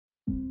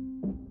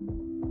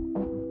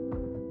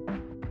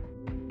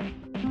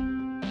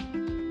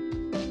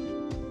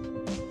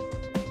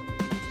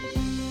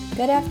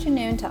Good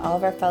afternoon to all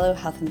of our fellow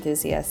health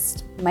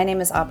enthusiasts. My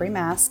name is Aubrey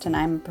Mast, and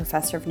I'm a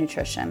professor of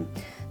nutrition.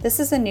 This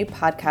is a new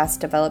podcast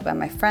developed by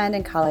my friend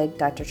and colleague,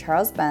 Dr.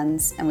 Charles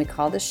Benz, and we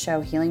call this show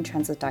Healing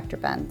Trends with Dr.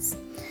 Benz.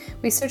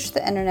 We search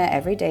the internet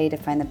every day to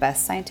find the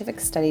best scientific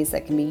studies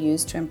that can be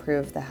used to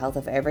improve the health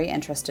of every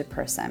interested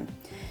person.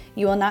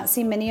 You will not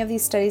see many of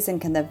these studies in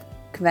the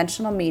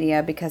conventional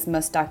media because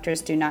most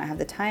doctors do not have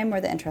the time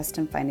or the interest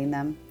in finding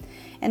them.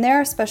 And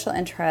there are special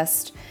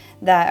interests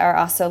that are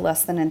also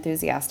less than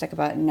enthusiastic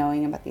about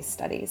knowing about these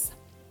studies.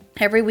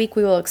 Every week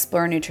we will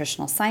explore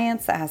nutritional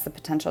science that has the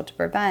potential to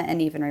prevent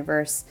and even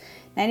reverse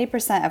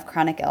 90% of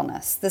chronic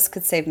illness. This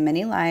could save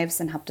many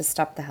lives and help to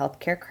stop the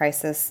healthcare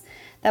crisis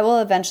that will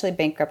eventually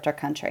bankrupt our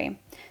country.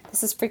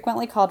 This is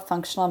frequently called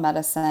functional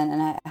medicine,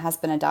 and it has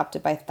been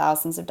adopted by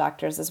thousands of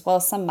doctors as well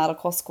as some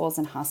medical schools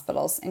and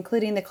hospitals,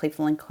 including the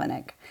Cleveland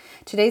Clinic.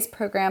 Today's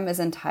program is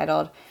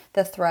entitled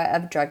The Threat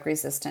of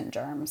Drug-Resistant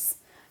Germs.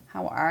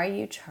 How are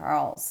you,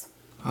 Charles?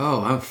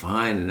 Oh, I'm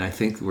fine, and I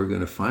think we're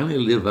going to finally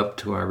live up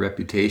to our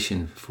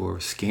reputation for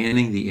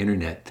scanning the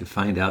internet to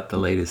find out the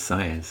latest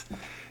science.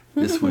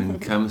 This one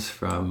comes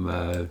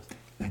from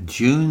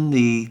June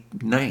the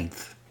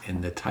 9th,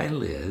 and the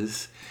title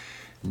is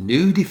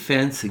New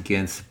Defense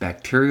Against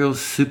Bacterial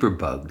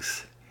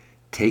Superbugs.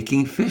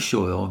 Taking fish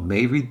oil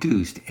may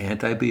reduce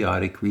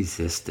antibiotic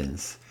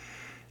resistance.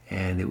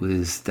 And it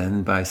was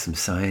done by some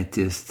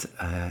scientists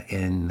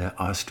in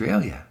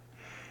Australia.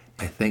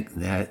 I think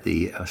that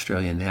the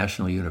Australian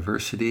National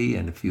University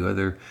and a few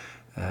other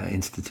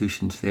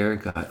institutions there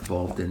got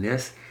involved in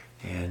this.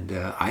 And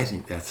I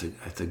think that's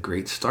a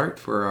great start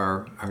for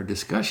our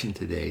discussion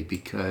today,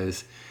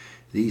 because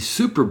these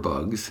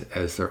superbugs,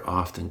 as they're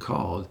often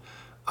called,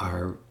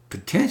 are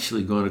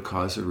potentially going to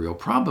cause a real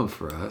problem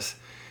for us,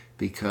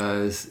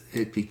 because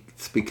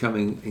it's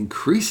becoming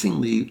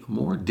increasingly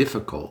more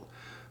difficult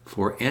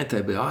for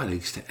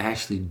antibiotics to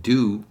actually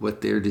do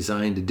what they're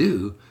designed to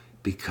do,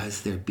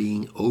 because they're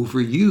being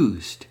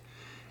overused.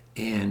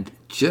 And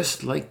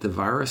just like the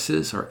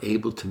viruses are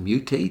able to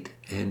mutate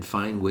and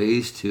find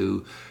ways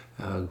to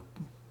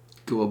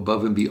go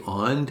above and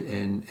beyond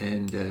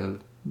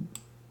and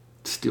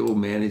still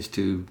manage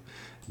to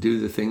do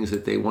the things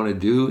that they want to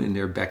do in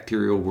their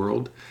bacterial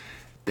world,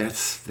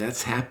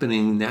 that's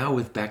happening now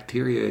with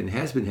bacteria, and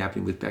has been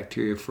happening with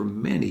bacteria for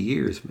many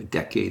years,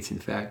 decades in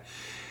fact.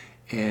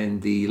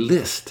 And the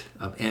list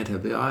of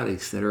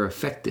antibiotics that are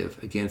effective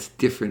against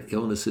different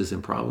illnesses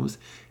and problems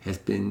has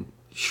been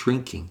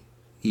shrinking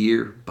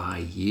year by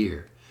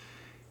year.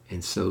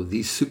 And so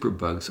these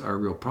superbugs are a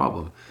real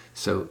problem.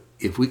 So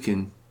if we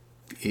can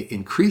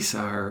increase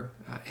our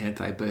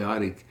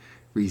antibiotic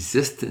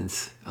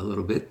resistance a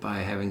little bit by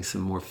having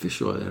some more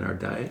fish oil in our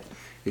diet,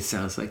 it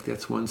sounds like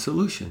that's one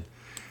solution.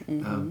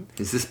 Mm-hmm.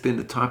 Has this been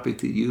a topic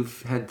that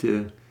you've had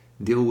to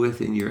deal with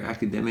in your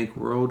academic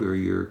world or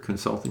your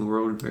consulting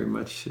world very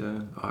much,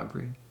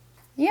 Aubrey?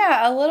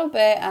 Yeah, a little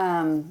bit.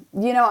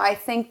 I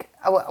think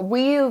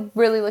we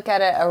really look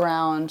at it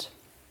around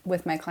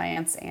with my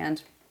clients,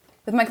 and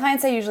with my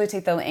clients, I usually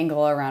take the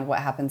angle around what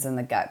happens in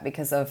the gut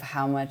because of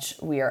how much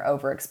we are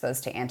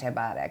overexposed to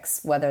antibiotics,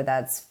 whether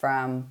that's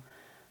from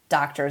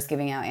doctors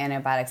giving out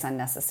antibiotics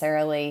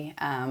unnecessarily,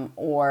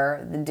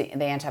 or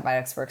the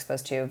antibiotics we're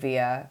exposed to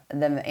via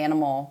the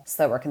animals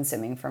that we're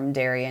consuming from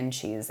dairy and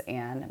cheese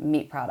and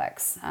meat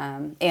products.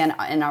 And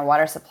in our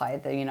water supply,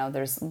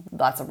 there's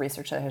lots of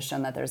research that has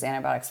shown that there's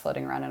antibiotics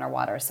floating around in our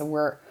water. So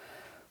we're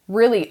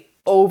really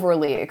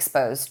overly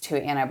exposed to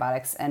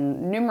antibiotics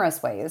in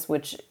numerous ways,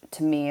 which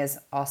to me is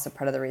also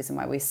part of the reason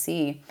why we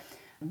see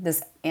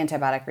this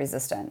antibiotic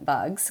resistant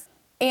bugs.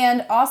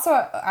 And also,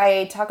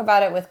 I talk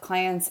about it with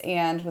clients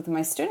and with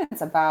my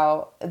students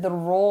about the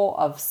role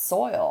of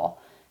soil.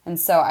 And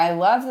so I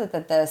love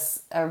that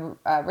this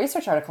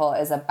research article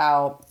is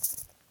about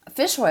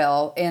fish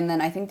oil. And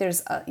then I think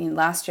there's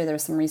last year there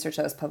was some research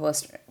that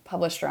was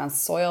published around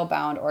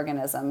soil-bound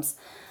organisms,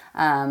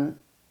 and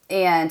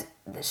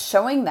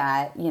showing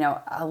that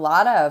a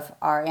lot of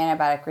our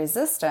antibiotic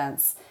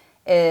resistance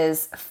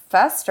is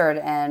festered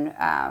and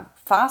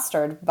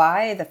fostered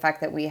by the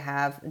fact that we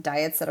have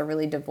diets that are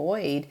really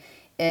devoid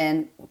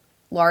in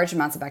large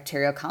amounts of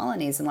bacterial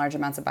colonies and large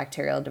amounts of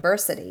bacterial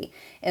diversity.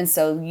 And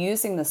so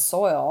using the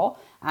soil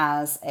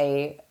as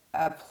a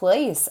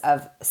place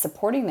of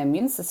supporting the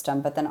immune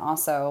system, but then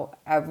also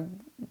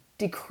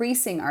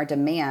decreasing our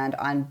demand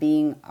on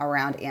being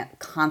around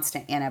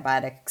constant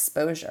antibiotic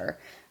exposure.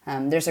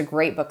 There's a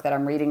great book that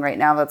I'm reading right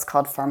now that's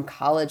called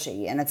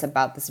Pharmacology, and it's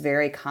about this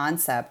very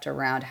concept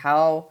around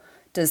how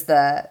does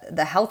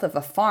the health of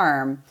a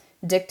farm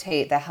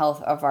dictate the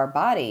health of our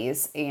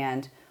bodies,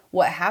 and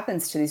what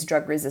happens to these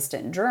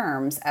drug-resistant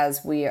germs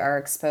as we are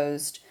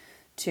exposed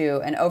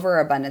to an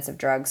overabundance of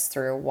drugs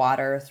through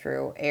water,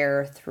 through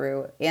air,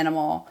 through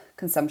animal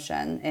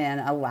consumption, and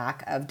a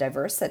lack of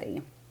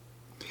diversity.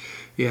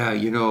 Yeah,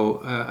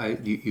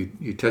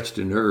 you touched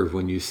a nerve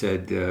when you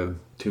said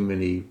too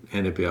many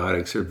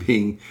antibiotics are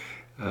being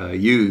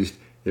used.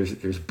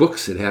 there's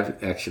books that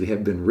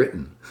have been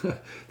written,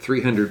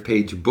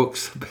 300-page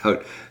books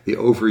about the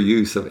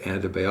overuse of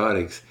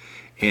antibiotics,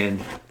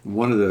 and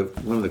one of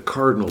the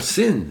cardinal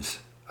sins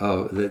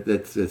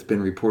that's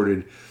been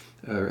reported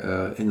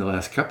in the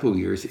last couple of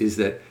years is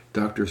that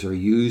doctors are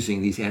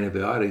using these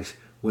antibiotics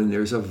when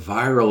there's a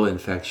viral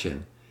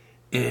infection,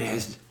 and it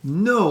has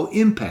no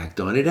impact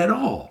on it at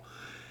all.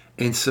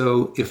 And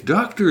so if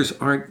doctors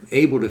aren't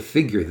able to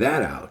figure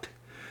that out,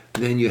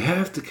 then you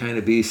have to kind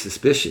of be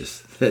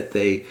suspicious that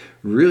they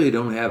really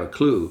don't have a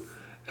clue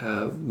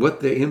what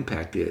the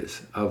impact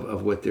is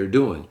of what they're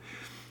doing.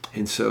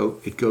 And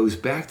so it goes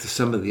back to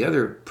some of the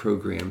other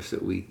programs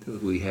that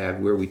we have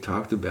where we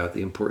talked about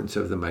the importance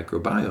of the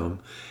microbiome.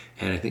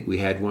 And I think we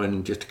had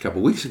one just a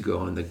couple weeks ago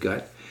on the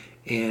gut.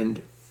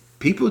 And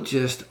people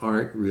just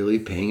aren't really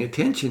paying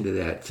attention to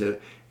that.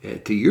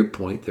 To your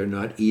point, they're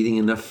not eating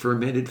enough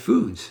fermented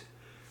foods.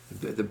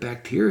 The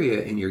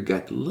bacteria in your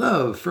gut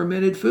love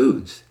fermented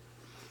foods.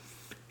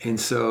 And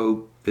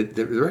so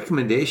the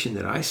recommendation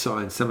that I saw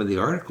in some of the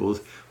articles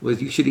was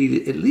you should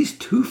eat at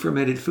least 2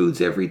 fermented foods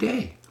every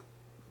day.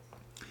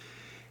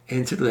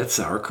 And so that's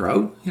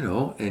sauerkraut,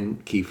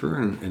 and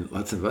kefir and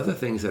lots of other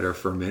things that are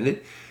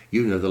fermented.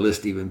 You know the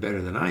list even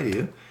better than I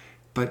do.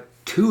 But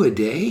 2 a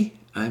day,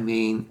 I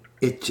mean,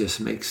 it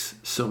just makes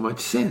so much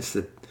sense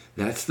that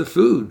that's the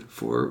food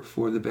for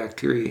the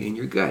bacteria in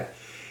your gut.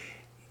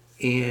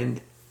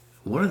 And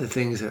one of the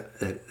things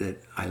that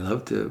I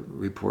love to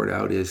report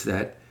out is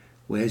that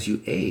as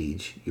you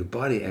age, your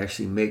body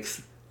actually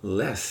makes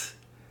less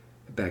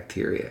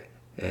bacteria.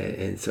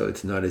 And so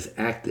it's not as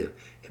active.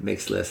 It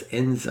makes less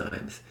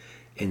enzymes.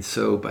 And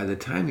so by the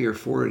time you're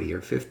 40 or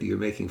 50, you're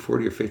making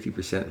 40 or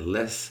 50%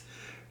 less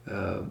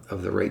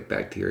of the right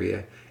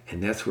bacteria.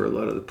 And that's where a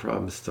lot of the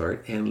problems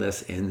start, and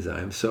less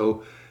enzymes.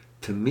 So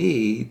to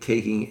me,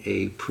 taking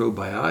a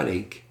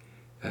probiotic,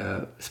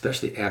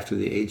 especially after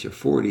the age of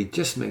 40,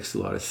 just makes a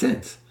lot of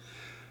sense.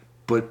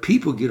 But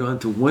people get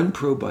onto one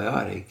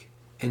probiotic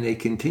and they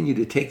continue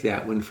to take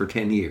that one for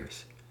 10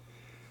 years.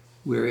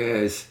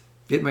 Whereas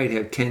it might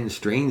have 10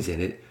 strains in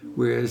it,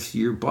 whereas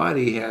your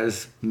body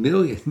has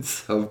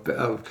millions of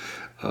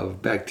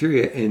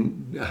bacteria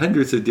and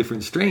hundreds of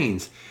different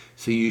strains.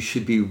 So you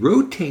should be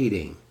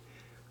rotating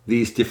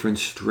these different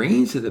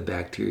strains of the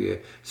bacteria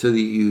so that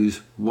you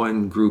use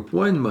one group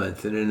 1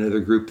 month and another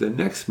group the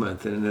next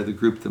month and another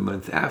group the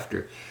month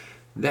after.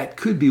 That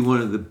could be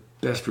one of the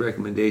best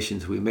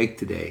recommendations we make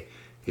today,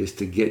 is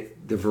to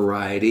get the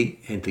variety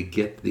and to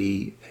get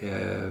the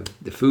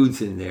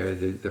foods in there,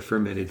 the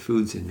fermented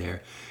foods in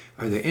there.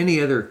 Are there any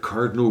other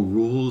cardinal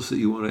rules that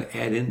you want to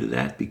add into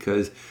that?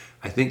 Because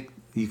I think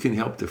you can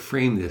help to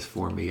frame this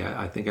for me.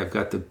 I think I've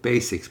got the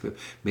basics, but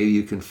maybe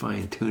you can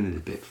fine tune it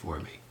a bit for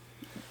me.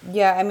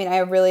 Yeah, I mean, I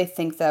really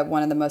think that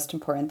one of the most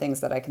important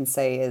things that I can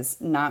say is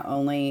not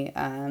only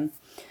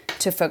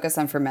to focus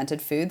on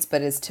fermented foods,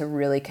 but is to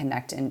really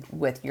connect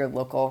with your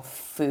local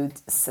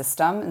food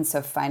system. And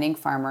so finding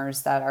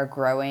farmers that are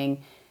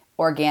growing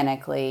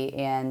organically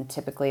and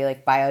typically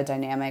like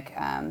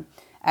biodynamic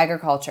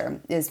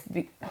agriculture is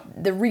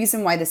the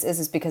reason why this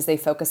is because they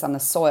focus on the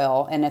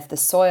soil. And if the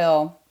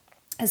soil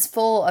is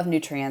full of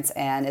nutrients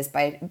and is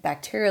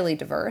bacterially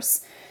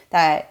diverse,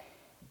 that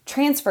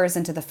transfers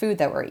into the food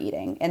that we're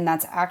eating. And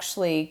that's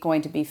actually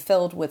going to be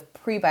filled with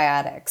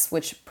prebiotics,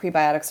 which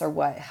prebiotics are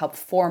what help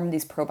form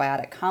these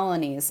probiotic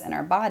colonies in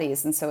our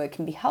bodies. And so it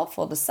can be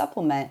helpful to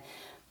supplement,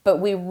 but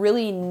we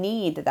really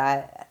need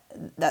that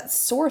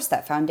source,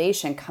 that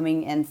foundation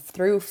coming in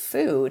through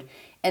food.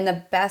 And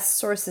the best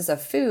sources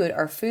of food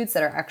are foods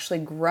that are actually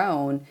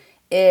grown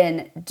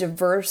in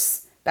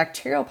diverse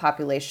bacterial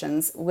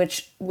populations,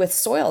 which with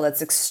soil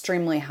that's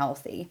extremely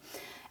healthy.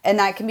 And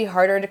that can be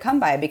harder to come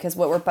by because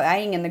what we're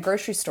buying in the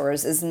grocery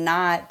stores is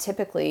not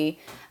typically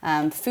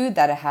food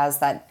that has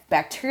that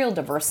bacterial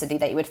diversity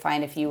that you would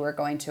find if you were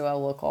going to a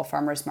local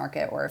farmer's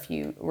market or if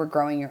you were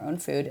growing your own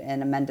food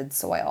in amended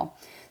soil.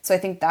 So I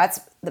think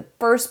that's the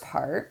first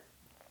part.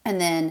 And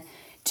then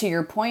to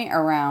your point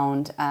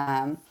around,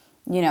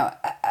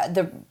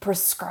 the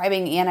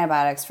prescribing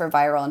antibiotics for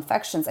viral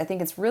infections, I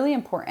think it's really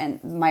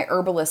important. My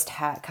herbalist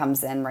hat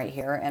comes in right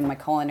here and my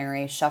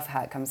culinary chef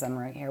hat comes in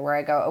right here where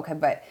I go, okay,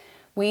 but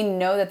we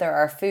know that there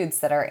are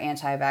foods that are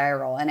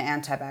antiviral and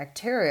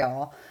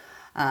antibacterial,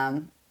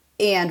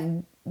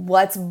 and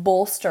let's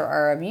bolster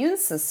our immune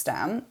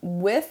system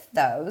with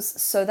those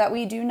so that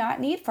we do not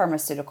need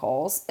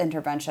pharmaceuticals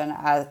intervention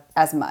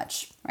as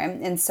much, right?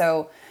 And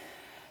so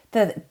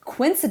the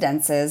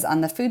coincidences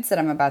on the foods that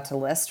I'm about to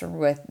list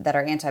that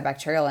are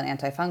antibacterial and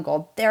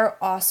antifungal,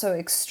 they're also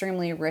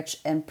extremely rich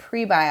in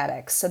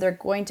prebiotics. So they're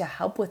going to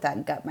help with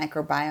that gut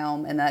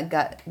microbiome and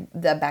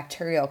the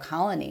bacterial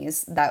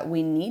colonies that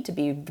we need to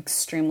be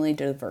extremely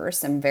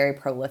diverse and very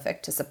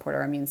prolific to support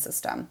our immune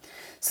system.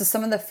 So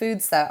some of the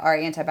foods that are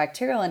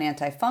antibacterial and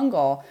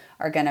antifungal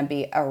are going to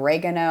be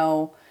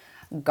oregano,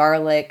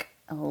 garlic,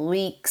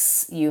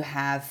 leeks. You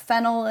have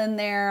fennel in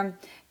there,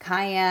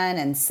 cayenne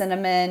and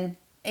cinnamon.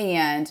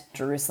 and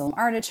Jerusalem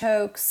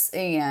artichokes,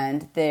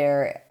 and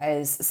there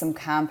is some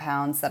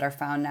compounds that are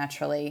found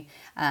naturally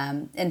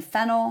in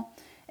fennel.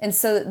 And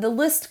so the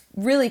list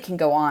really can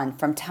go on,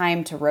 from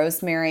thyme to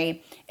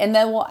rosemary, and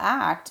they will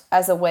act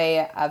as a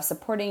way of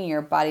supporting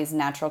your body's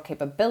natural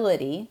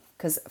capability,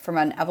 because from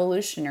an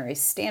evolutionary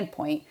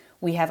standpoint,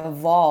 we have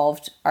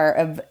evolved,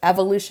 our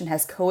evolution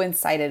has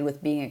coincided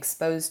with being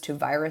exposed to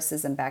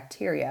viruses and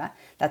bacteria.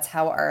 That's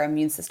how our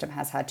immune system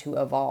has had to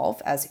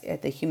evolve as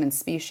the human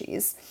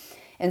species.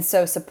 And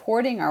so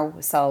supporting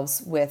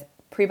ourselves with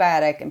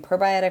prebiotic and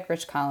probiotic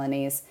rich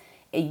colonies,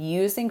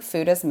 using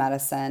food as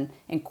medicine,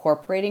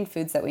 incorporating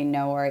foods that we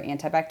know are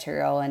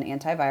antibacterial and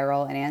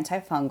antiviral and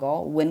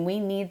antifungal when we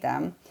need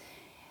them,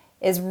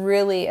 is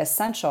really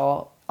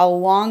essential,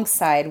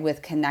 alongside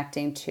with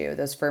connecting to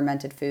those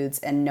fermented foods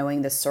and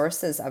knowing the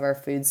sources of our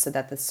foods, so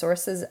that the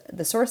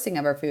sourcing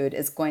of our food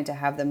is going to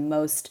have the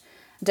most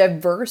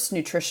diverse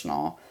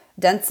nutritional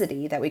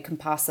density that we can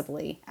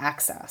possibly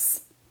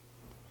access.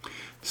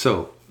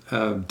 So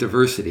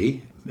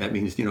diversity, that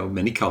means,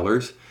 many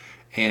colors,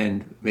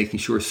 and making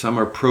sure some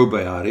are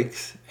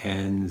probiotics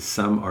and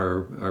some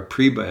are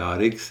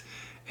prebiotics,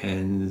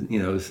 and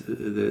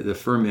the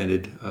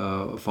fermented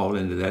fall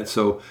into that.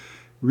 So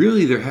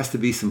really there has to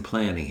be some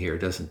planning here,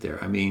 doesn't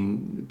there? I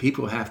mean,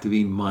 people have to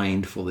be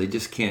mindful. They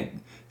just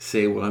can't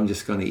say, well, I'm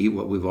just going to eat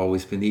what we've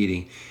always been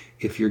eating.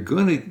 If you're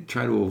going to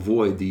try to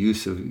avoid the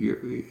use of your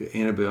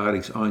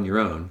antibiotics on your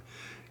own,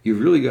 you've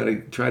really got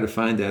to try to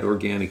find that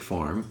organic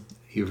farm.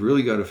 You've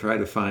really got to try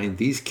to find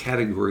these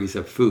categories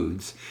of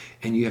foods,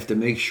 and you have to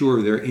make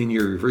sure they're in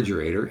your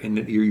refrigerator and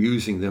that you're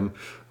using them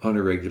on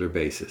a regular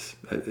basis.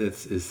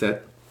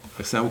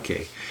 That's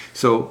okay.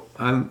 So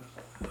I'm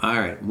all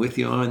right, I'm with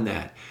you on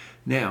that.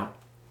 Now,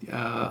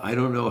 I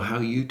don't know how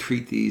you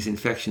treat these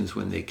infections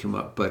when they come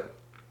up, but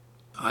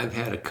I've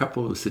had a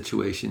couple of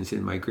situations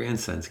in my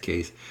grandson's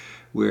case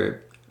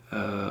where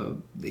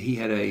he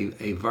had a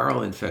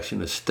viral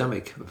infection, a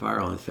stomach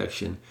viral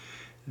infection,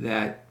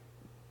 that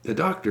the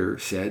doctor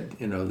said,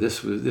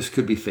 this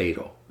could be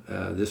fatal.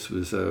 This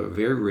was a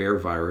very rare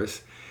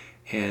virus,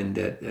 and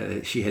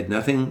that she had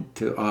nothing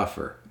to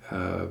offer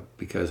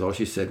because all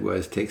she said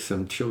was take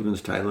some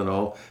children's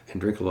Tylenol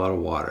and drink a lot of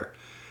water.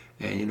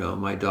 And,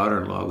 my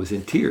daughter-in-law was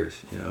in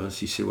tears, and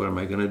she said, what am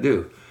I going to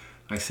do?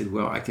 I said,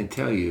 well, I can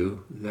tell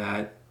you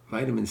that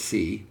vitamin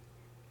C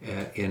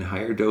in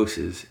higher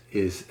doses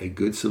is a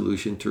good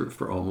solution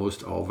for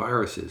almost all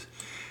viruses.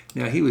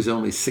 Now, he was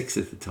only 6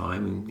 at the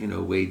time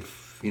and, weighed,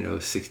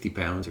 60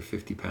 pounds or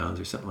 50 pounds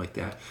or something like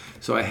that.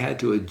 So I had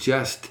to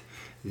adjust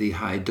the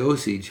high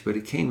dosage, but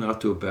it came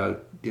out to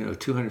about,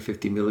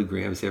 250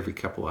 milligrams every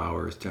couple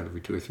hours,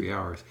 every 2 or 3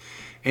 hours.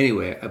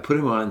 Anyway, I put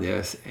him on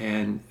this,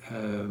 and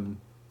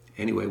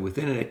anyway,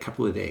 within a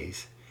couple of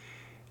days,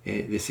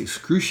 this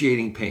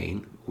excruciating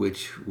pain,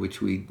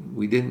 which we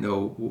didn't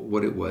know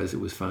what it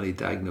was finally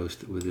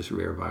diagnosed with this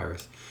rare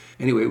virus.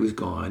 Anyway, it was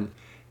gone.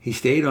 He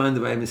stayed on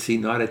the vitamin C,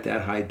 not at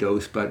that high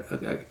dose,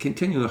 but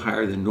continuing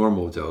higher than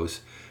normal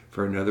dose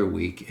for another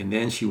week. And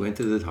then she went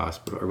to the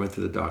hospital, or went to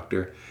the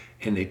doctor,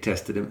 and they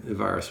tested him. The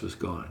virus was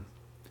gone.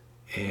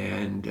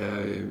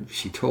 And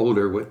she told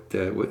her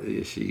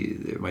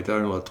my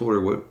daughter-in-law told her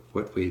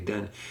what we had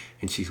done,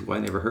 and she said, well,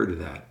 I never heard of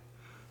that.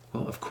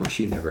 Well, of course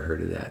you never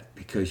heard of that,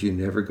 because you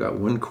never got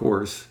one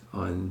course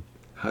on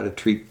how to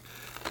treat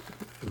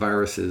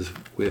viruses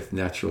with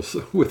natural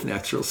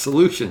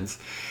solutions.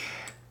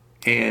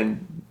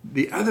 And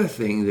the other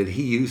thing that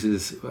he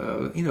uses,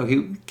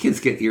 kids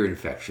get ear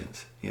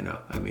infections.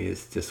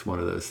 It's just one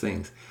of those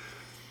things.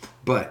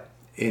 But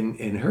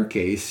in her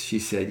case, she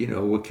said,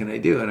 what can I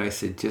do? And I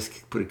said,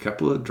 just put a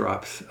couple of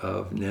drops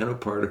of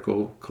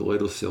nanoparticle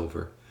colloidal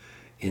silver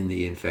in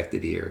the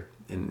infected ear.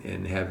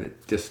 And have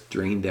it just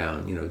drain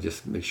down,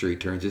 just make sure he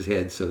turns his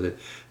head so that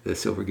the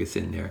silver gets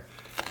in there.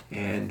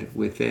 And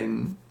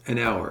within an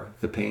hour,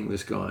 the pain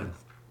was gone.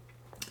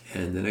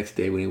 And the next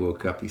day when he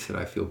woke up, he said,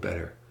 I feel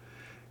better.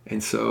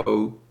 And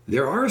so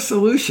there are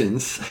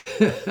solutions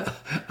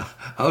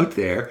out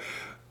there,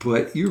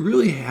 but you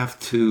really have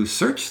to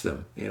search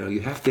them. You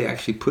have to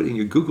actually put in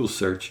your Google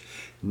search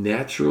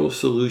natural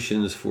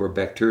solutions for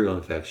bacterial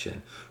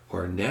infection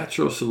or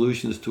natural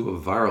solutions to a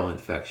viral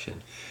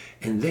infection.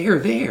 And they are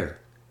there.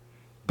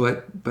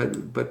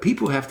 But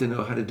people have to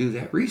know how to do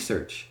that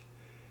research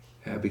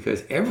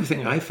because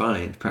everything I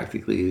find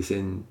practically is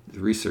in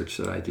the research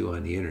that I do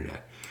on the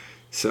internet.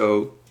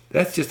 So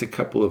that's just a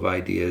couple of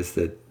ideas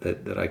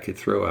that I could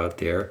throw out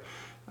there.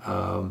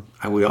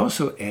 I would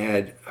also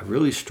add a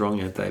really strong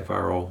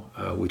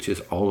antiviral, which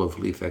is olive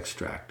leaf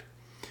extract.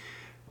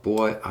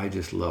 Boy, I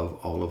just love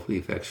olive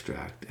leaf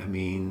extract.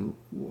 During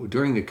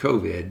the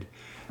COVID,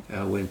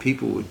 when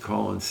people would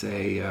call and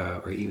say,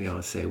 or email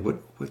and say,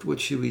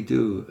 what should we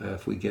do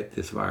if we get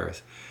this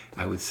virus?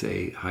 I would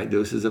say high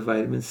doses of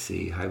vitamin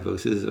C, high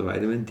doses of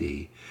vitamin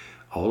D,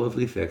 olive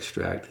leaf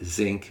extract,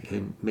 zinc,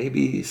 and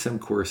maybe some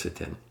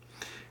quercetin,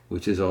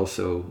 which is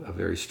also a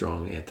very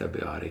strong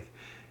antibiotic.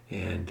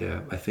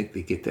 And I think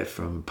they get that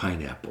from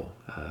pineapple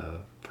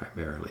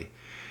primarily.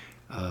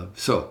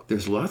 So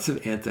there's lots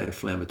of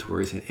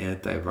anti-inflammatories and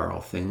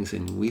antiviral things,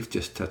 and we've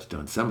just touched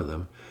on some of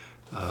them.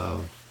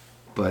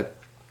 But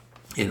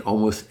in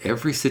almost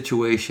every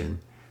situation,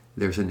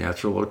 there's a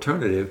natural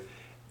alternative.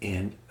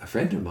 And a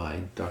friend of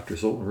mine, Dr.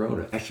 Zoltan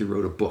Rona, actually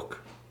wrote a book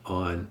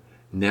on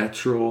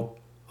natural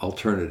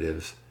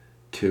alternatives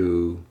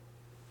to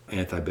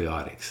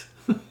antibiotics.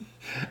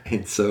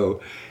 And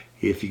so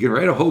if you can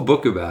write a whole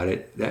book about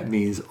it, that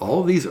means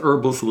all these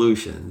herbal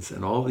solutions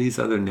and all these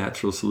other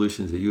natural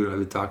solutions that you and I have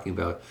been talking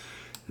about,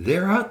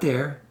 they're out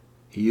there.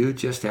 You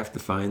just have to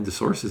find the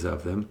sources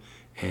of them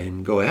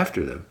and go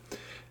after them.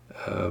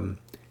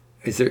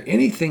 Is there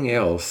anything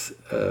else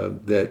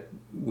that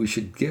we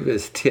should give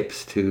as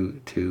tips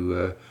to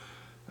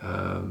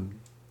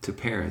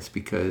parents?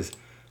 Because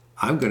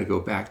I'm going to go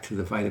back to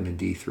the vitamin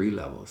D3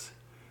 levels.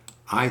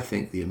 I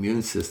think the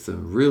immune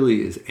system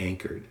really is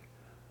anchored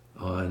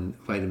on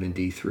vitamin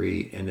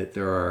D3, and that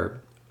there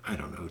are, I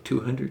don't know,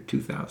 200,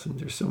 2,000,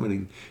 there's so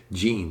many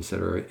genes that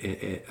are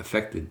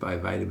affected by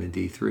vitamin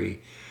D3,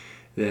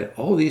 that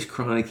all these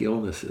chronic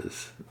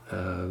illnesses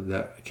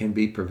that can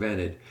be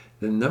prevented,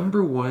 the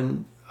number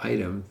one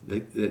item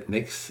that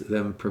makes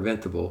them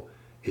preventable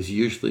is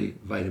usually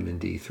vitamin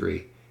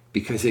D3,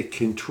 because it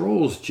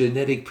controls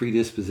genetic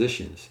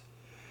predispositions.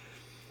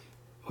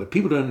 What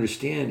people don't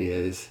understand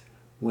is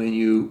when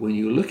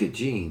you look at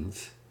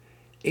genes,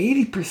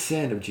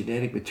 80% of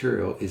genetic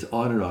material is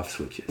on and off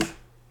switches.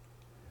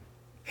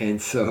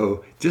 And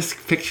so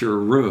just picture a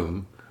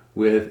room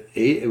with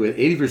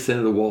 80%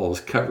 of the walls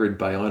covered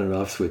by on and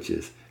off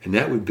switches, and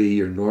that would be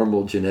your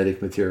normal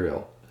genetic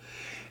material.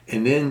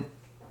 And then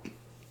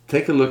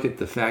take a look at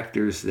the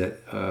factors that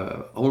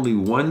only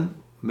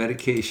one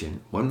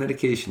medication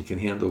can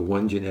handle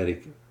one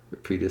genetic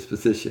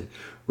predisposition,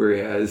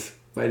 whereas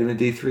vitamin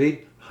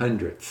D3,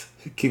 hundreds.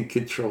 It can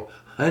control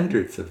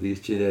hundreds of these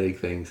genetic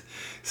things.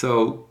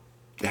 So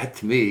that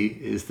to me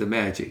is the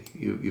magic.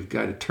 You've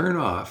got to turn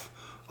off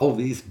all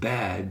these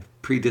bad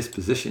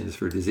predispositions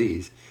for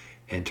disease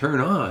and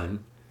turn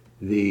on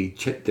the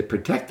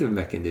protective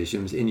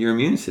mechanisms in your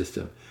immune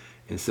system.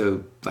 And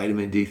so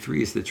vitamin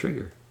D3 is the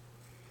trigger.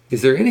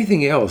 Is there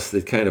anything else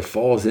that kind of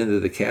falls into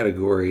the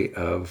category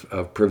of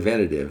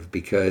preventative?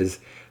 Because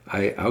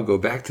I'll go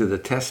back to the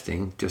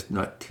testing,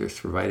 not just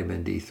for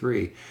vitamin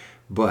D3,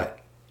 but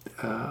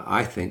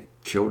I think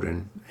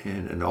children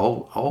and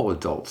all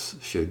adults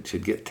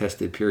should get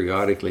tested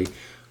periodically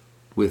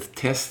with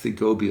tests that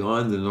go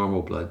beyond the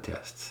normal blood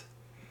tests,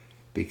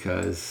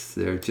 because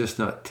they're just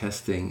not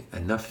testing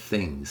enough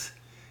things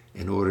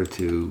in order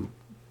to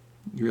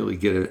really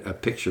get a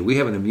picture. We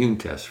have an immune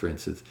test, for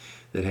instance,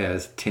 that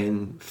has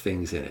 10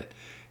 things in it.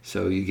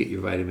 So you get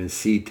your vitamin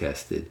C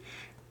tested,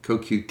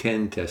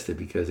 CoQ10 tested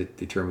because it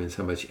determines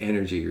how much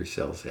energy your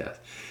cells have.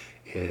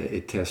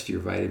 It tests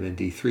your vitamin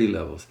D3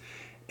 levels,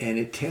 and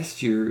it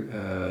tests your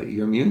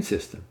immune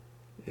system.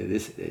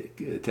 This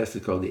test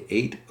is called the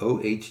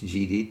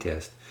 8-OHGD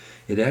test.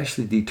 It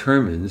actually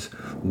determines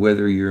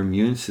whether your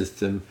immune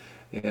system,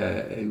 your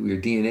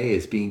DNA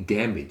is being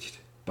damaged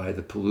by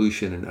the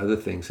pollution and other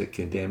things that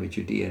can damage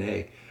your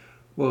DNA.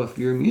 Well, if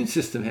your immune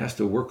system has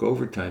to work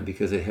overtime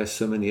because it has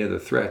so many other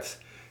threats,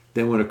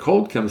 then when a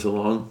cold comes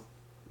along,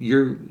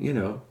 you're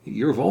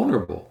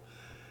vulnerable.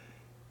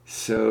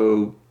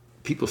 So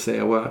people say,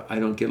 oh, well, I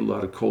don't get a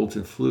lot of colds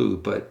and flu,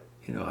 but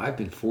I've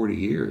been 40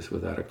 years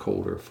without a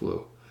cold or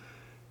flu.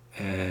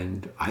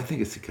 And I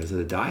think it's because of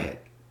the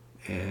diet.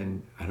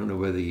 And I don't know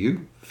whether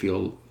you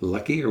feel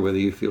lucky or whether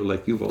you feel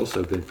like you've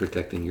also been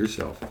protecting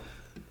yourself.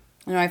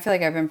 I feel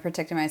like I've been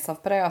protecting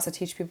myself, but I also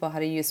teach people how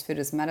to use food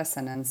as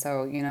medicine. And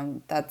so,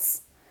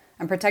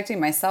 I'm protecting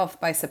myself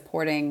by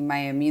supporting my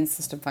immune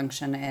system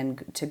function.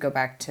 And to go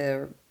back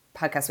to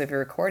podcasts we've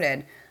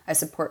recorded, I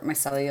support my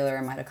cellular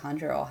and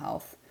mitochondrial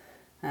health.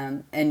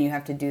 And you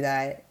have to do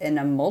that in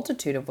a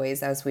multitude of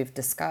ways, as we've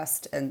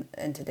discussed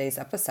in today's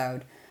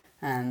episode.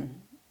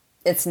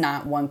 It's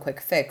not one quick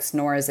fix,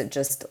 nor is it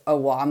just,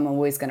 I'm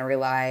always going to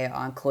rely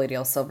on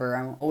colloidal silver.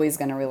 I'm always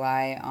going to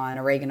rely on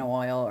oregano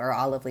oil or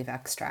olive leaf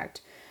extract.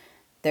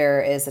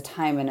 There is a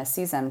time and a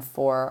season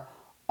for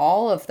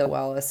all of the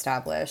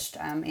well-established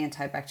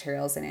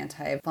antibacterials and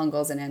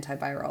antifungals and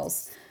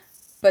antivirals.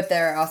 But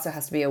there also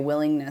has to be a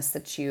willingness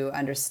that you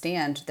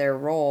understand their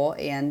role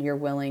and you're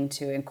willing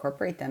to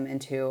incorporate them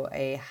into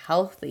a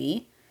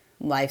healthy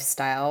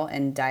lifestyle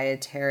and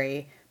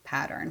dietary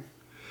pattern.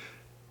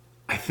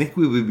 I think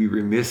we would be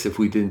remiss if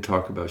we didn't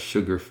talk about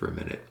sugar for a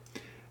minute,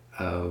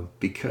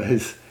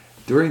 because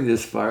during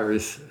this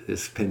virus,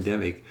 this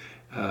pandemic,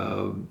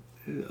 a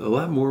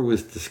lot more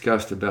was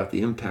discussed about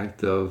the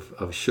impact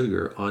of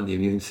sugar on the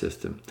immune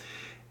system.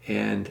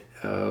 And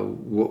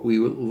what we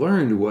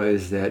learned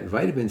was that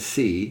vitamin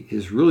C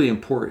is really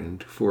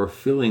important for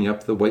filling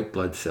up the white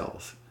blood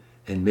cells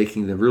and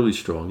making them really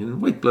strong. And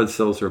white blood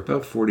cells are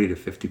about 40 to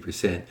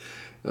 50%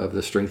 of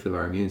the strength of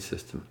our immune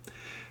system.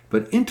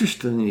 But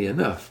interestingly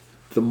enough,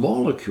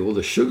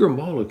 the sugar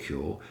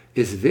molecule,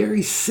 is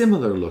very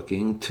similar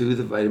looking to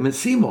the vitamin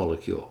C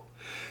molecule.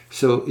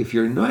 So if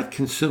you're not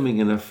consuming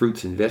enough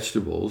fruits and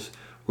vegetables,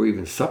 or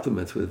even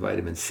supplements with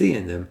vitamin C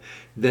in them,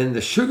 then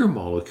the sugar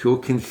molecule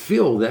can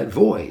fill that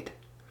void.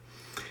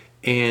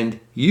 And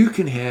you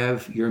can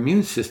have your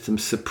immune system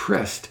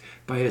suppressed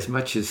by as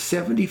much as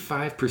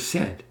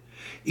 75%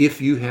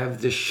 if you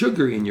have the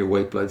sugar in your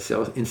white blood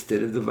cells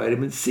instead of the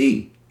vitamin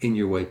C in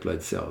your white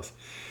blood cells.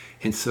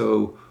 And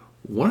so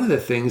one of the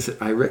things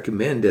that I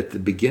recommend at the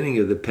beginning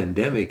of the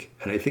pandemic,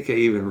 and I think I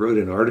even wrote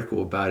an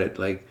article about it,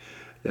 like,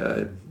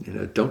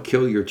 don't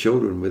kill your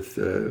children with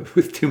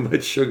too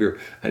much sugar.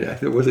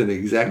 There wasn't an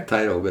exact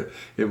title, but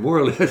it more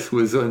or less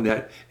was in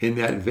that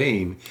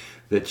vein,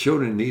 that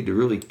children need to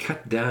really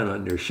cut down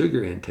on their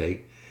sugar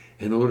intake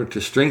in order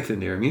to strengthen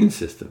their immune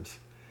systems,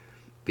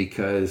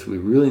 because we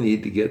really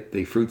need to get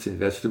the fruits and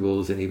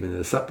vegetables and even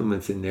the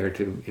supplements in there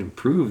to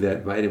improve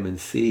that vitamin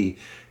C,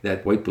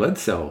 that white blood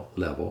cell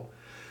level.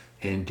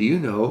 And do you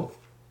know,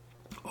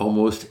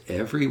 almost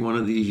every one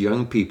of these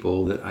young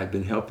people that I've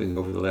been helping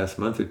over the last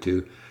month or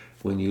two,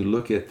 when you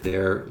look at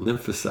their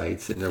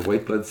lymphocytes and their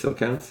white blood cell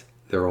counts,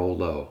 they're all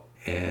low.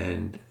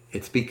 And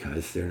it's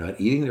because they're not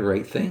eating the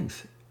right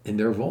things and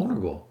they're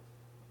vulnerable.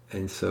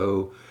 And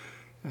so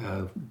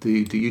do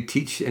you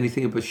teach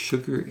anything about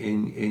sugar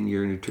in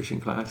your nutrition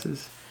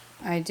classes?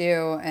 I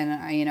do, and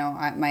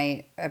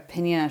my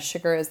opinion on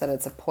sugar is that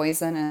it's a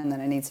poison, and that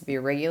it needs to be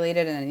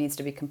regulated, and it needs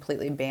to be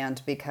completely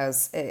banned,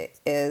 because it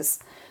is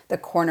the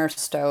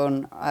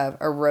cornerstone of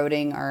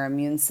eroding our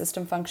immune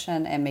system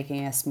function and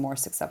making us more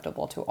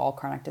susceptible to all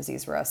chronic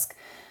disease risk.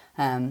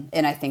 And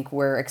I think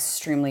we're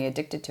extremely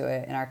addicted to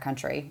it in our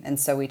country. And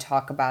so we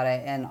talk about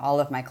it in all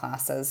of my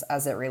classes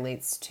as it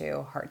relates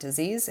to heart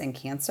disease and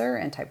cancer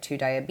and type 2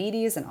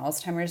 diabetes and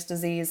Alzheimer's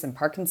disease and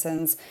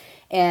Parkinson's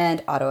and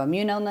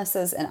autoimmune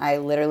illnesses. And I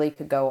literally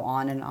could go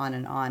on and on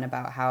and on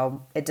about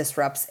how it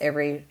disrupts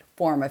every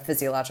form of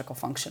physiological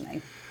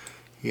functioning.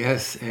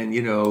 Yes, and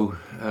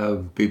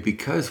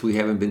because we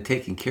haven't been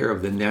taking care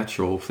of the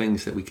natural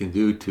things that we can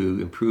do to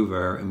improve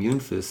our immune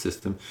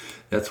system,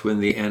 that's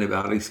when the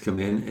antibiotics come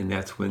in, and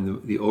that's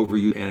when the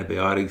overuse of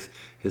antibiotics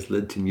has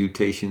led to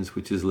mutations,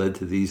 which has led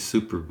to these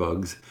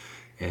superbugs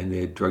and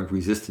the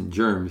drug-resistant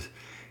germs.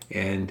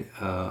 And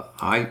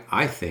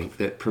I think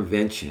that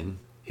prevention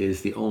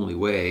is the only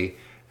way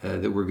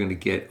that we're going to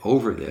get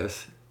over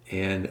this.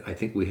 And I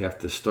think we have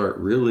to start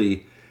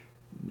really,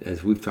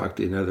 as we've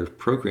talked in other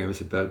programs,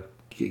 about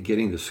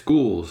getting the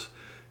schools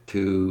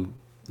to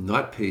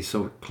not pay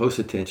so close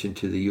attention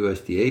to the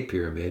USDA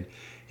pyramid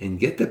and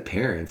get the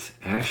parents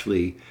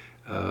actually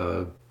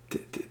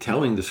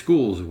telling the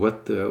schools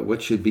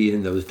what should be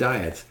in those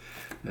diets.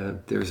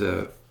 There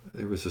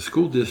was a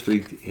school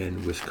district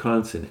in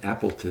Wisconsin,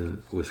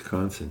 Appleton,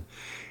 Wisconsin,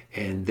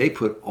 and they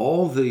put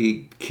all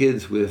the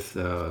kids with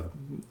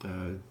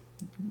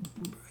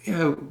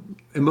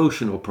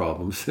emotional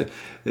problems.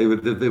 They were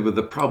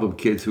the problem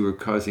kids who were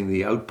causing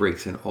the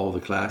outbreaks in all the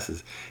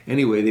classes.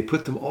 Anyway, they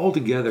put them all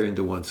together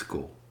into one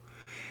school.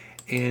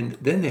 And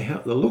then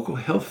the local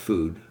health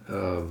food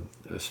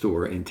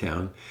store in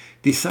town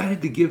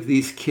decided to give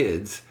these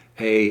kids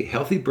a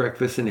healthy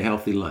breakfast and a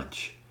healthy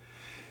lunch.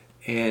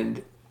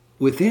 And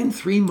within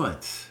 3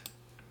 months,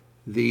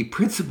 the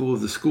principal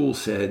of the school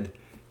said,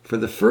 for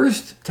the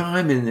first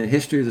time in the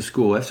history of the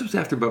school, this was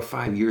after about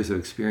 5 years of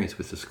experience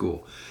with the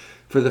school,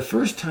 for the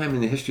first time in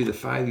the history of the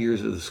 5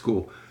 years of the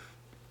school,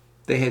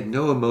 they had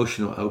no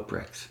emotional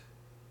outbreaks.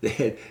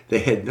 They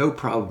had no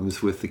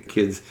problems with the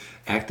kids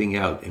acting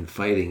out and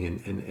fighting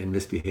and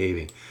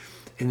misbehaving.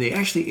 And they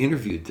actually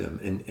interviewed them.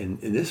 And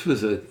this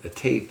was a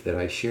tape that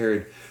I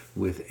shared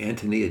with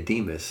Antonia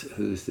Demas,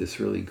 who's this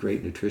really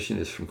great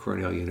nutritionist from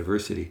Cornell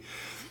University.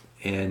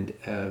 And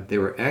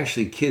there were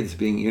actually kids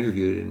being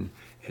interviewed,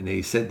 and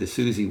they said to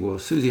Susie, well,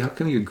 Susie, how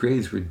come your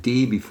grades were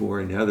D before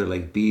and now they're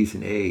like B's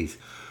and A's?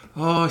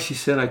 Oh, she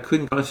said, I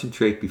couldn't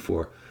concentrate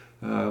before.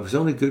 It was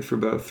only good for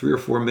about 3 or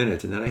 4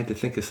 minutes, and then I had to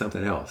think of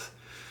something else.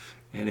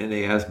 And then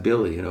they asked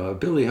Billy,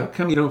 Billy, how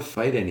come you don't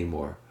fight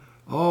anymore?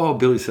 Oh,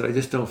 Billy said, I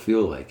just don't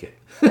feel like it.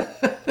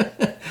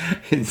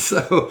 And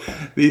so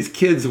these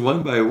kids,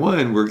 one by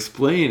one, were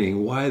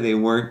explaining why they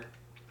weren't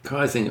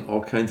causing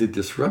all kinds of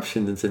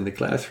disruptions in the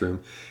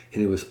classroom,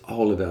 and it was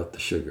all about the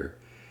sugar.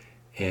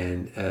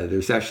 And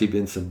there's actually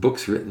been some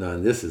books written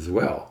on this as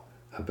well,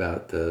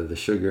 about the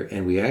sugar.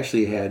 And we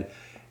actually had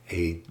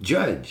a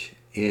judge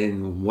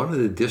in one of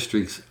the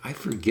districts, I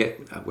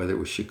forget whether it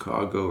was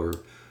Chicago or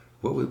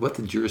what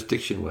the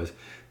jurisdiction was.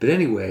 But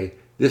anyway,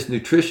 this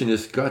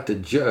nutritionist got the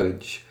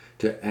judge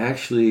to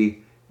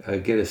actually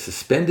get a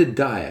suspended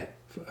diet,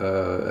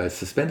 a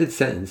suspended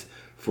sentence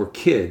for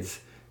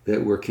kids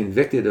that were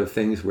convicted of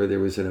things where there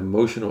was an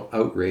emotional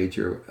outrage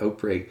or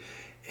outbreak,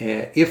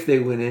 if they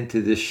went into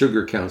this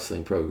sugar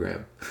counseling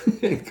program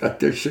and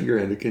got their sugar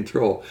under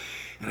control.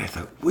 And I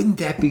thought, wouldn't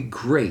that be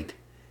great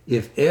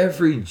if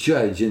every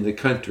judge in the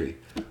country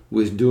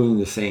was doing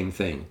the same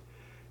thing?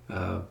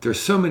 There's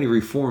so many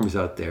reforms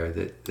out there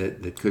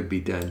that could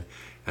be done.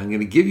 I'm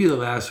going to give you the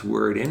last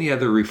word. Any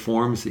other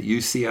reforms that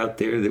you see out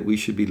there that we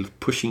should be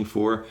pushing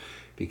for?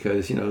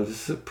 Because,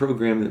 this is a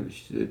program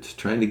that's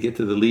trying to get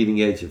to the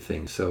leading edge of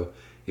things. So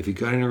if you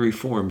got any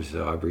reforms,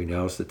 Aubrey,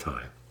 now's the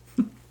time.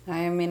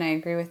 I mean, I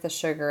agree with the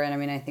sugar, and I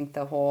mean, I think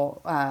the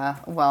whole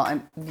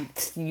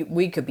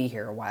we could be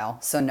here a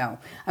while, so no.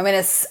 I'm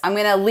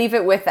gonna leave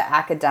it with the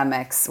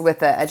academics, with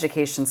the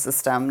education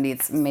system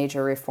needs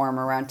major reform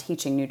around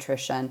teaching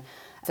nutrition,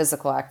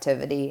 physical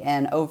activity,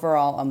 and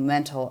overall a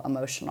mental,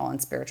 emotional,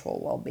 and spiritual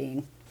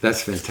well-being.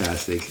 That's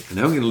fantastic. And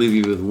I'm going to leave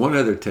you with one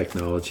other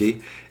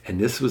technology, and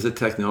this was a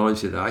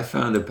technology that I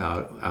found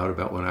out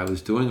about when I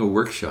was doing a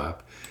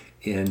workshop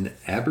in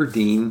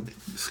Aberdeen,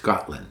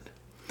 Scotland.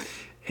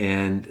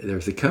 And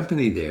there's a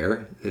company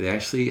there that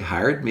actually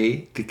hired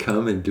me to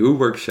come and do a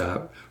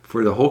workshop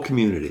for the whole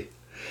community.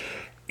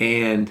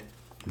 And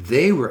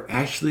they were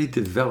actually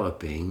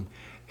developing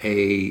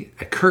a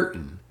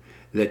curtain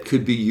that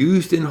could be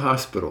used in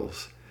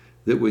hospitals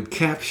that would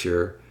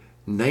capture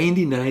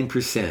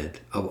 99%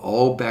 of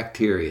all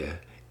bacteria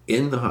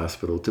in the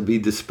hospital to be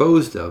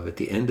disposed of at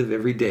the end of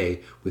every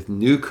day with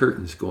new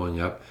curtains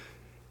going up.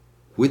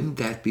 Wouldn't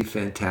that be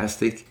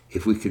fantastic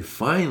if we could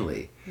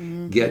finally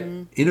get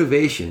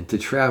innovation to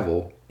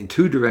travel in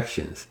two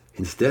directions?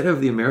 Instead of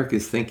the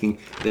Americans thinking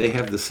they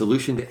have the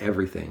solution to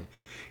everything.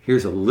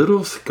 Here's a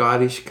little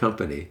Scottish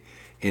company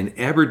in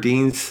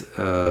Aberdeenshire,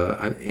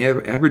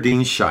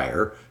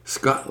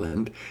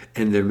 Scotland,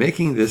 and they're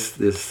making this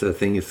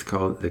thing.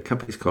 The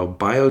company's called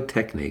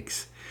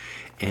Biotechniques,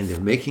 and they're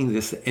making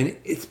this, and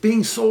it's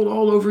being sold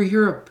all over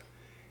Europe.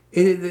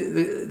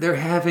 They're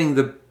having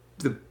the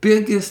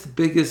biggest.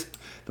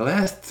 The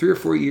last 3 or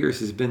 4 years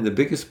has been the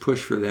biggest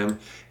push for them,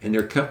 and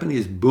their company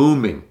is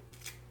booming.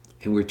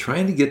 And we're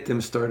trying to get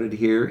them started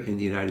here in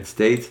the United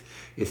States.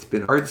 It's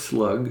been a hard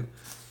slug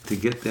to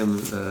get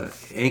them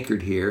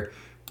anchored here,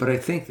 but I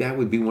think that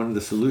would be one of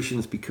the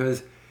solutions,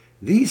 because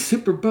these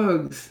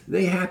superbugs,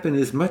 they happen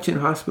as much in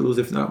hospitals,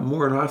 if not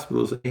more in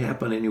hospitals, than they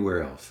happen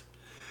anywhere else.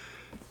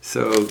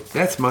 So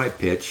that's my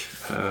pitch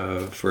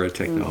for a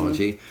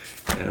technology,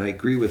 and I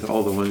agree with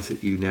all the ones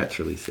that you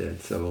naturally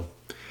said. So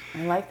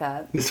I like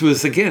that. this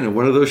was, again,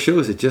 one of those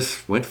shows that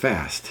just went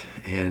fast.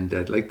 And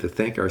I'd like to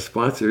thank our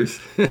sponsors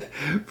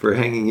for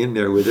hanging in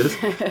there with us.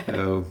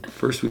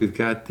 First, we've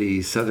got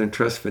the Southern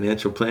Trust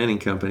Financial Planning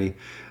Company,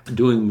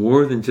 doing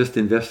more than just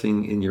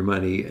investing in your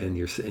money and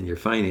your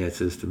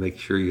finances to make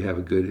sure you have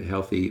a good,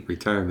 healthy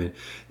retirement.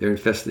 They're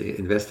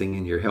investing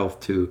in your health,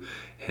 too.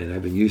 And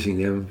I've been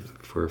using them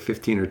for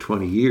 15 or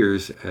 20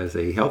 years as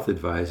a health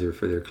advisor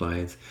for their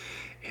clients.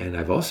 And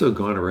I've also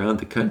gone around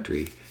the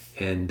country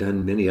and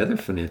done many other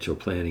financial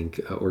planning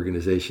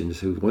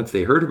organizations who, once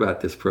they heard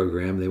about this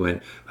program, they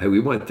went, hey, we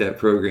want that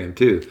program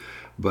too.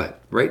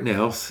 But right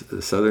now,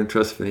 the Southern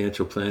Trust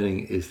Financial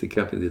Planning is the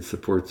company that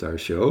supports our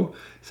show.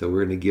 So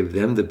we're going to give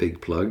them the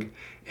big plug.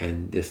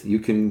 And you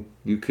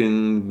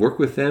can work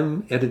with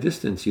them at a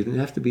distance. You don't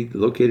have to be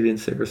located in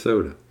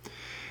Sarasota.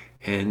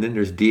 And then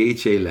there's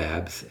DHA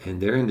Labs, and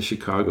they're in the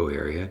Chicago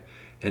area.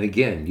 And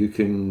again, you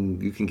can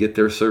get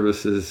their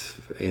services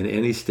in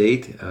any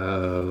state,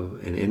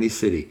 in any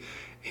city.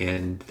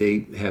 And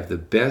they have the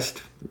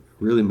best,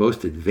 really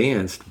most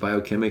advanced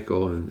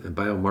biochemical and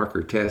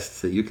biomarker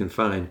tests that you can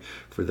find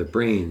for the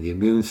brain, the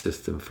immune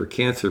system, for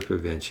cancer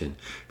prevention,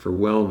 for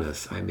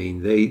wellness. I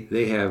mean,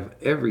 they have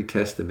every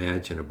test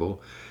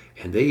imaginable.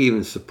 And they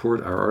even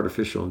support our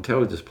artificial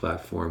intelligence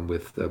platform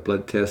with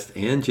blood tests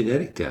and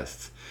genetic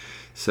tests.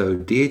 So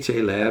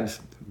DHA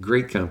Labs,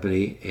 great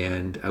company,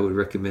 and I would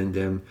recommend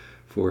them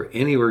for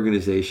any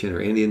organization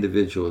or any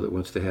individual that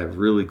wants to have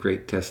really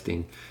great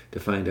testing to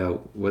find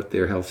out what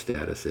their health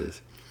status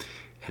is.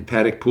 And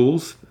Paddock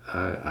Pools,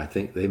 I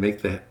think they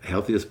make the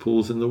healthiest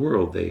pools in the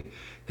world. They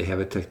have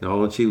a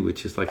technology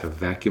which is like a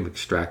vacuum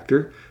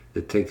extractor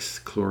that takes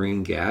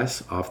chlorine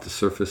gas off the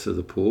surface of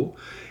the pool,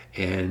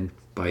 and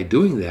by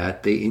doing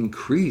that, they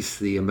increase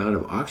the amount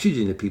of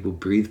oxygen that people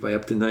breathe by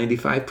up to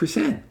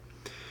 95%.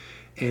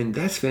 And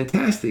that's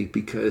fantastic,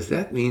 because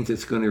that means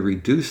it's going to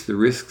reduce the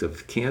risk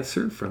of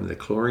cancer from the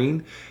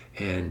chlorine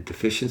and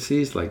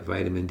deficiencies like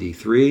vitamin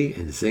D3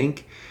 and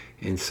zinc.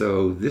 And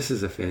so this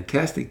is a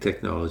fantastic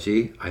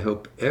technology. I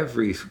hope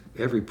every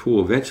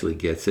pool eventually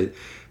gets it.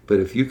 But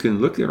if you can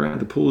look around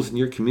the pools in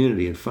your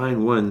community and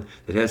find one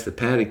that has the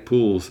Paddock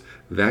Pools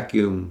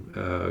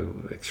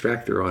vacuum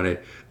extractor on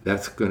it,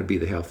 that's going to be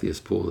the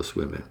healthiest pool to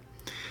swim in.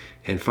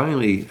 And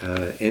finally,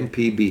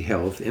 MPB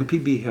Health.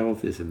 MPB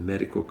Health is a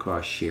medical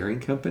cost sharing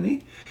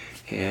company,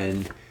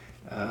 and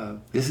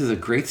this is a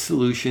great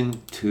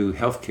solution to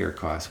healthcare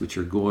costs, which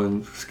are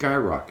going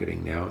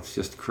skyrocketing now. It's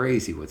just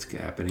crazy what's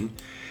happening.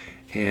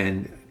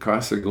 And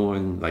costs are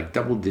going like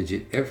double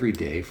digit every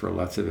day for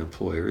lots of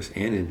employers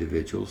and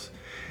individuals.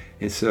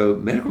 And so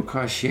medical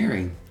cost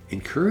sharing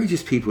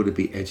encourages people to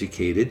be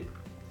educated.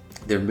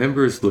 Their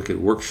members look at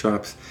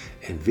workshops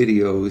and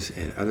videos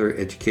and other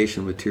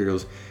educational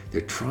materials.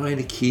 They're trying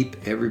to keep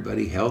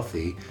everybody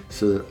healthy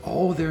so that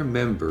all their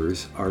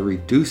members are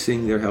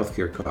reducing their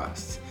healthcare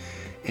costs.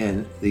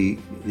 And the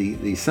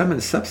sum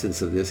and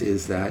substance of this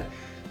is that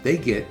they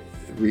get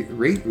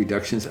rate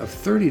reductions of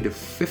 30 to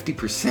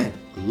 50%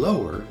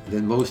 lower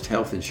than most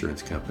health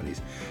insurance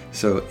companies.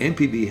 So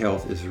NPB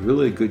Health is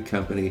really a good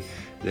company.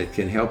 that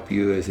can help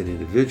you as an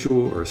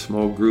individual or a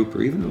small group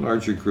or even a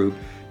larger group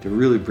to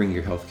really bring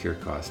your healthcare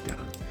costs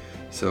down.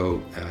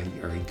 So I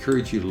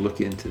encourage you to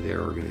look into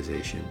their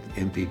organization,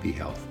 MPB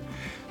Health.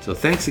 So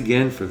thanks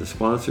again for the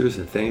sponsors,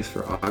 and thanks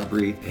for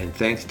Aubrey, and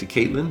thanks to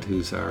Caitlin,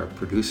 who's our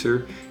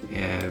producer,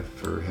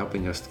 for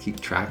helping us to keep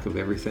track of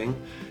everything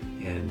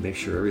and make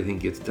sure everything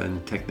gets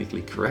done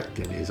technically correct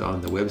and is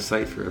on the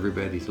website for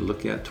everybody to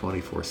look at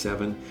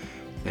 24/7.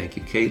 Thank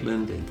you,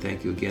 Caitlin, and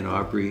thank you again,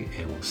 Aubrey,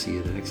 and we'll see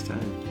you the next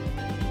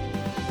time.